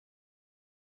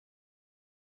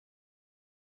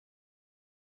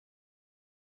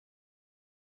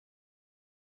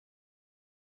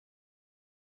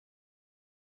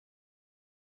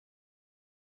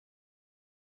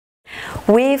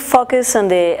We focus on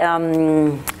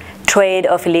the trade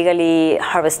of illegally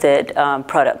harvested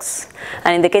products.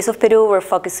 And in the case of Peru, we're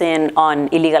focusing on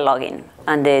illegal logging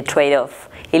and the trade of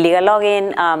illegal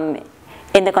logging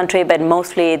in the country, but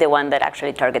mostly the one that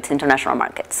actually targets international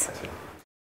markets.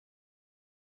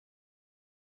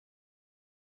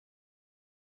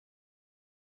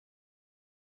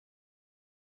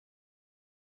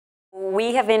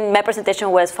 My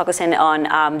presentation was focusing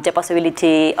on the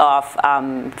possibility of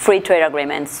free trade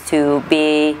agreements to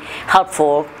be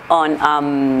helpful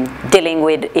on dealing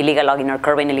with illegal logging or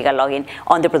curbing illegal logging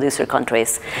on the producer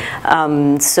countries.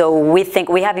 So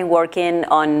we have been working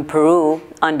on Peru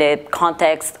on the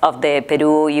context of the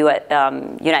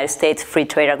Peru-United States Free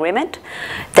Trade Agreement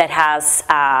that has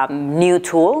a new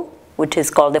tool, which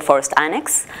is called the Forest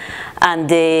Annex. And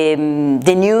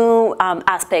the new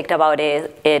aspect about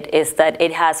it is that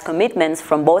it has commitments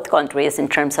from both countries in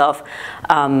terms of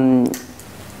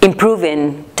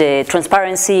improving the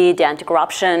transparency, the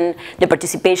anti-corruption, the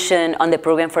participation on the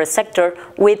Peruvian forest sector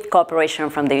with cooperation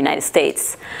from the United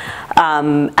States.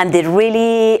 And the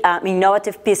really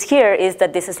innovative piece here is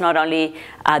that this is not only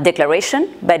a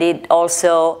declaration, but it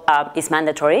also is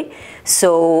mandatory.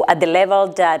 So at the level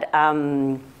that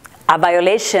a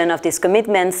violation of these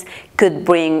commitments could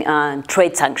bring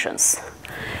trade sanctions.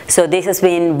 So this has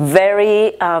been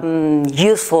very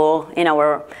useful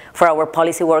for our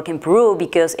policy work in Peru,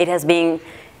 because it has been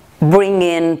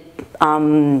bringing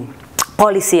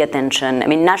policy attention,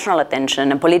 national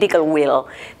attention and political will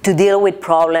to deal with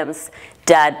problems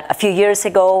that a few years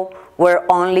ago were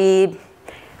only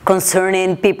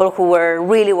concerning people who were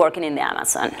really working in the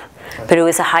Amazon. Peru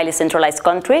is a highly centralized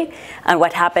country, and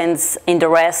what happens in the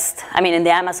rest, in the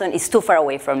Amazon is too far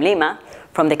away from Lima,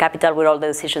 from the capital where all the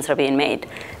decisions are being made.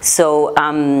 So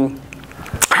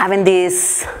having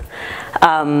this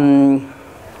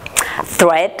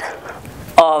threat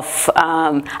of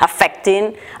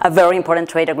affecting a very important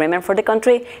trade agreement for the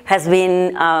country has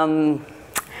been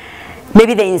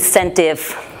maybe the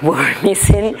incentive we're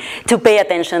missing to pay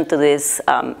attention to this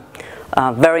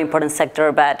very important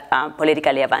sector, but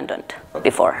politically abandoned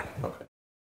before. Okay.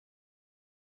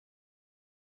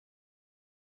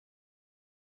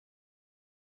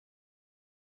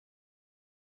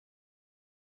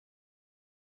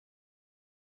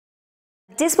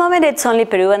 At this moment, it's only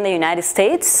Peru and the United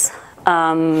States,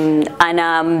 the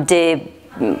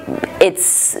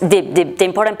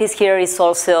important piece here is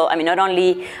also, not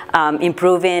only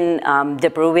improving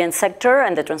the Peruvian sector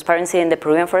and the transparency in the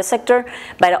Peruvian forest sector,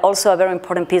 but also a very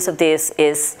important piece of this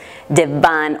is the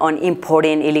ban on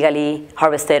importing illegally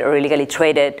harvested or illegally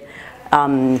traded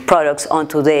products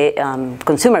onto the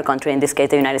consumer country, in this case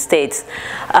the United States.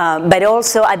 But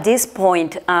also at this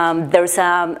point, there's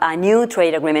a new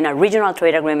trade agreement, a regional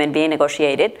trade agreement being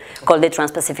negotiated called the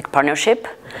Trans-Pacific Partnership.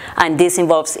 And this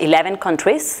involves 11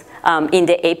 countries in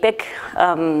the APEC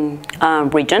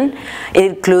region. It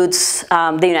includes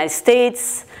the United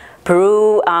States,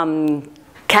 Peru,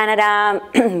 Canada,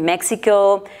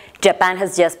 Mexico, Japan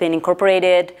has just been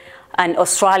incorporated, and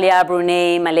Australia,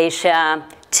 Brunei, Malaysia,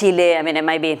 Chile. I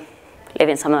might be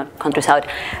leaving some other countries out,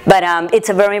 but it's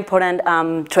a very important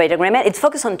trade agreement. It's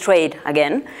focused on trade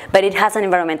again, but it has an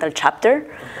environmental chapter,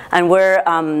 and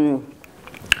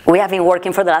we have been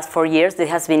working for the last 4 years. This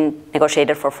has been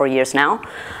negotiated for 4 years now,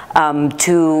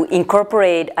 to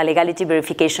incorporate a legality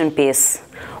verification piece,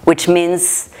 which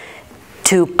means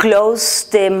to close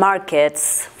the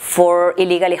markets for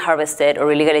illegally harvested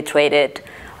or illegally traded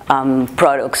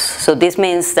products. So this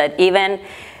means that even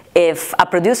if a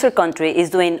producer country is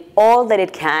doing all that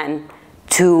it can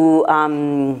to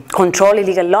control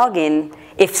illegal logging,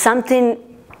 if something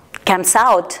comes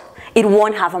out, it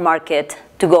won't have a market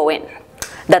to go in.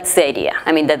 That's the idea.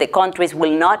 That the countries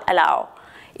will not allow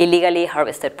illegally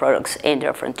harvested products in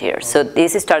their frontiers. So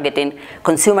this is targeting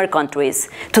consumer countries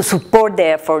to support the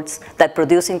efforts that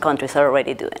producing countries are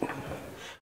already doing.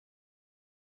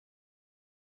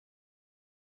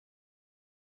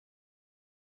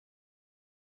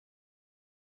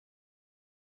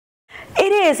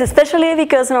 It is, especially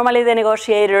because normally the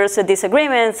negotiators of these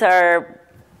agreements are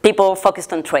people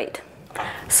focused on trade.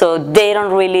 So they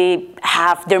don't really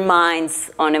have their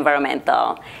minds on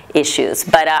environmental issues.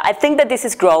 But I think that this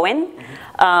is growing.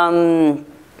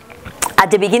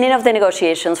 At the beginning of the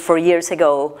negotiations 4 years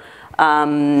ago,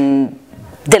 the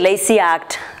LACI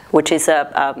Act, which is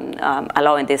a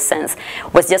law in this sense,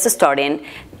 was just starting.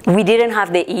 We didn't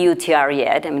have the EUTR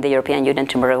yet, the European Union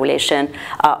Timber Regulation,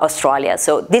 Australia.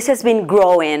 So this has been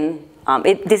growing.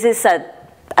 This is a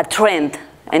trend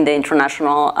in the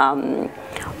international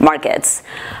markets.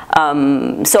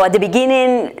 So at the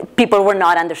beginning, people were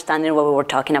not understanding what we were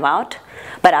talking about.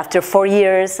 But after 4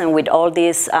 years and with all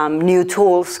these new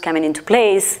tools coming into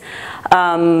place,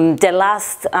 the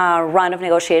last round of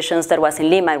negotiations that was in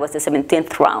Lima, it was the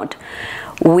 17th round.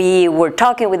 We were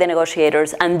talking with the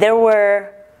negotiators, and they were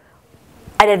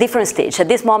at a different stage. At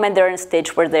this moment, they're in a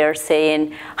stage where they're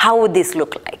saying, how would this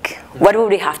look like? What would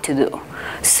we have to do?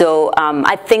 So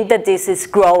I think that this is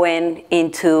growing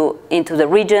into the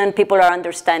region. People are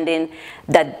understanding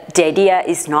that the idea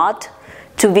is not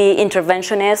to be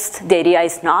interventionist. The idea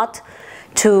is not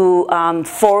to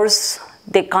force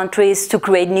the countries to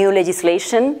create new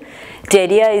legislation. The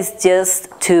idea is just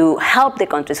to help the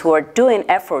countries who are doing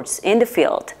efforts in the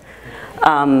field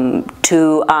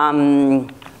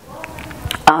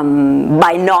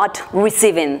by not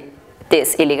receiving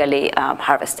this illegally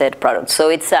harvested product. So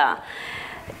it's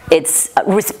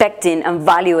respecting and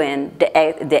valuing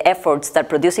the efforts that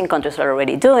producing countries are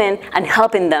already doing and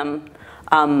helping them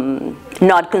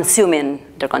not consuming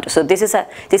their country. So this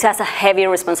has a heavy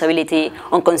responsibility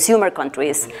on consumer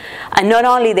countries, and not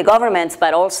only the governments,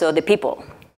 but also the people.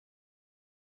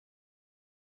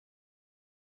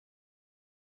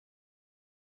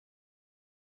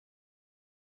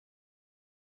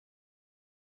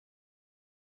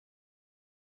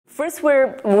 First,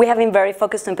 we have been very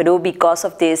focused on Peru because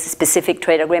of this specific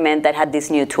trade agreement that had this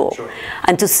new tool. Sure.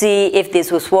 And to see if this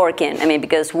was working. I mean,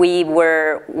 because we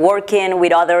were working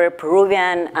with other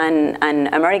Peruvian and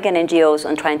American NGOs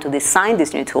on trying to design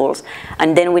these new tools,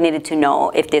 and then we needed to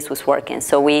know if this was working.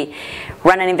 So we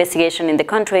ran an investigation in the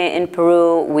country, in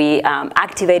Peru. We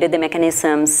activated the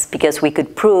mechanisms because we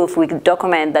could prove, we could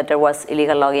document that there was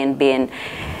illegal logging being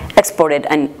exported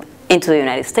into the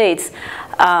United States.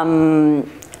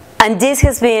 And this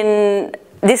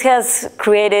has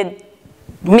created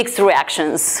mixed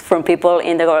reactions from people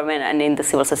in the government and in the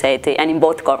civil society and in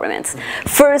both governments.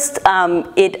 First,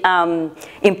 it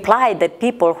implied that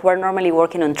people who are normally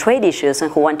working on trade issues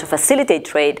and who want to facilitate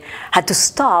trade had to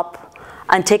stop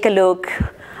and take a look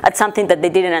at something that they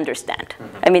didn't understand.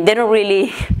 I mean, they don't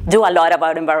really do a lot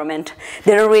about environment.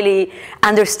 They don't really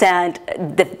understand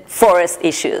the forest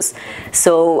issues.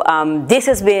 So this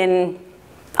has been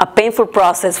a painful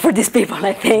process for these people,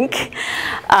 I think.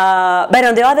 But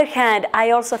on the other hand,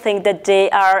 I also think that they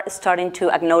are starting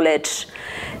to acknowledge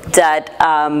that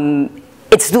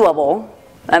it's doable.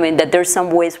 I mean, that there's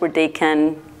some ways where they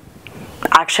can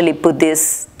actually put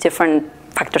these different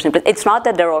factors in place. It's not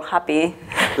that they're all happy.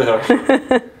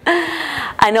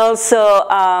 And also,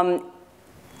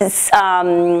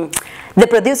 the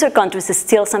producer countries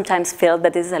still sometimes feel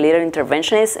that this is a little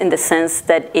interventionist in the sense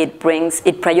that it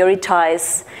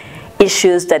prioritizes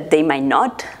issues that they might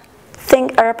not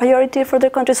think are a priority for their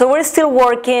country. So we're still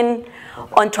working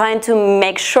on trying to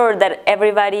make sure that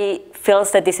everybody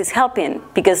feels that this is helping,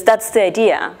 because that's the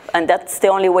idea, and that's the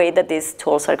only way that these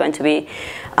tools are going to be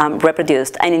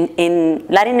reproduced. And in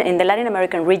the Latin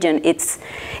American region, it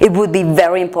would be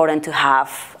very important to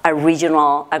have a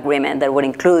regional agreement that would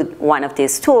include one of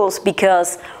these tools,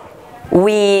 because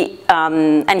we,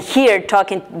 and here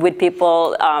talking with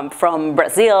people from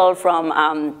Brazil, from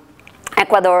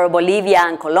Ecuador, Bolivia,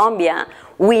 and Colombia,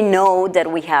 we know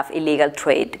that we have illegal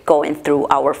trade going through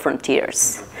our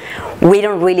frontiers. We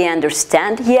don't really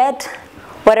understand yet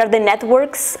what are the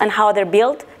networks and how they're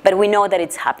built, but we know that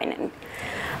it's happening.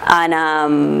 And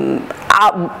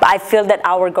I feel that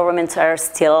our governments are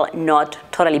still not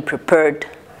totally prepared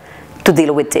to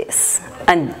deal with this.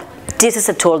 And this is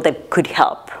a tool that could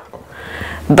help.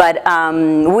 But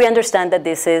we understand that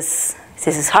this is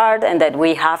hard, and that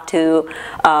we have to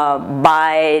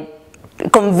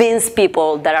convince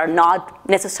people that are not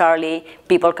necessarily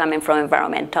people coming from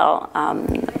environmental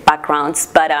backgrounds.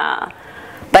 But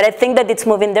I think that it's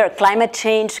moving there. Climate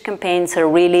change campaigns are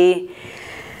really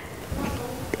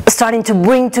starting to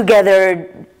bring together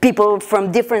people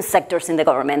from different sectors in the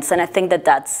governments, and I think that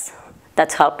that's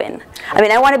helping. I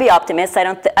mean, I want to be optimist.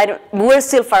 We're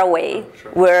still far away.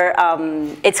 Sure.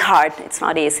 It's hard. It's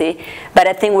not easy, but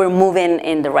I think we're moving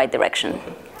in the right direction.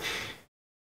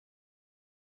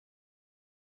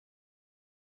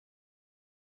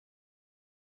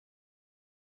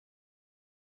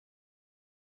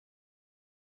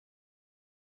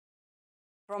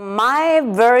 From my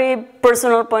very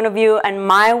personal point of view and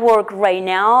my work right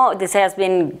now, this has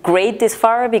been great this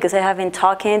far, because I have been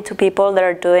talking to people that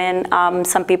are doing,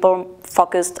 some people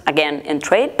focused again in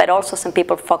trade, but also some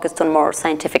people focused on more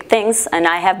scientific things. And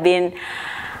I have been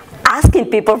asking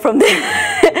people from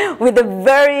with a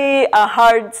very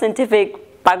hard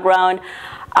scientific background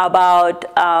about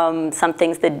some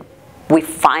things that we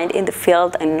find in the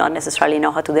field and not necessarily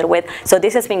know how to deal with. So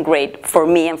this has been great for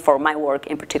me and for my work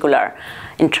in particular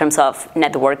in terms of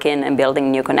networking and building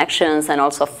new connections and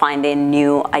also finding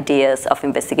new ideas of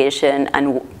investigation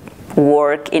and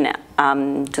work in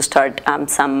to start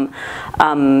some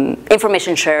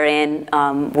information sharing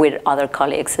with other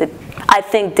colleagues. I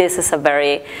think this is a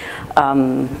very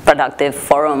productive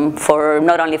forum for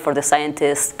not only for the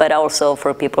scientists but also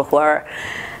for people who are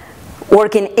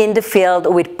working in the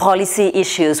field with policy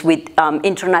issues, with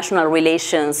international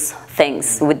relations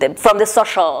things, with from the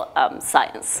social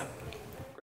science.